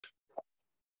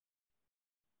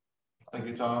Thank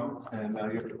you, Tom. And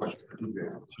you have a question for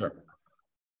TJ. Sure.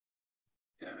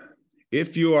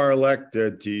 If you are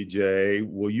elected, TJ,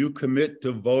 will you commit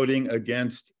to voting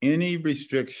against any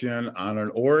restriction on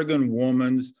an Oregon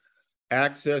woman's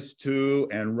access to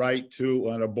and right to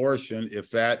an abortion if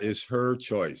that is her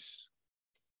choice?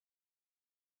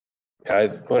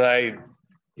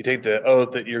 You take the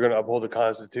oath that you're going to uphold the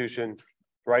Constitution,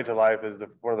 right to life is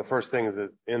one of the first things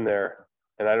that's in there.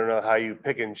 And I don't know how you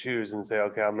pick and choose and say,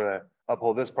 okay, I'm going to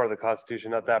uphold this part of the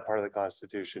Constitution, not that part of the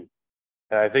Constitution.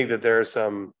 And I think that there are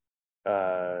some,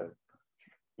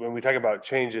 when we talk about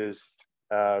changes,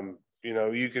 you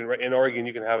know, you can, in Oregon,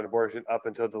 you can have an abortion up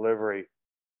until delivery.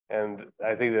 And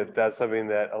I think that that's something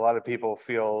that a lot of people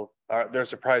feel, they're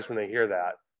surprised when they hear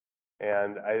that.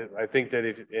 And I think that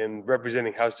if in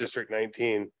representing House District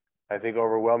 19, I think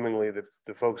overwhelmingly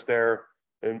the folks there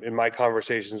in my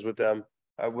conversations with them,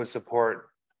 I would support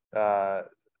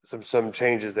some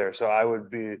changes there. So I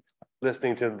would be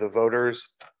listening to the voters,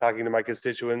 talking to my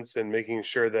constituents, and making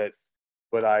sure that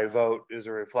what I vote is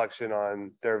a reflection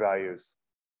on their values.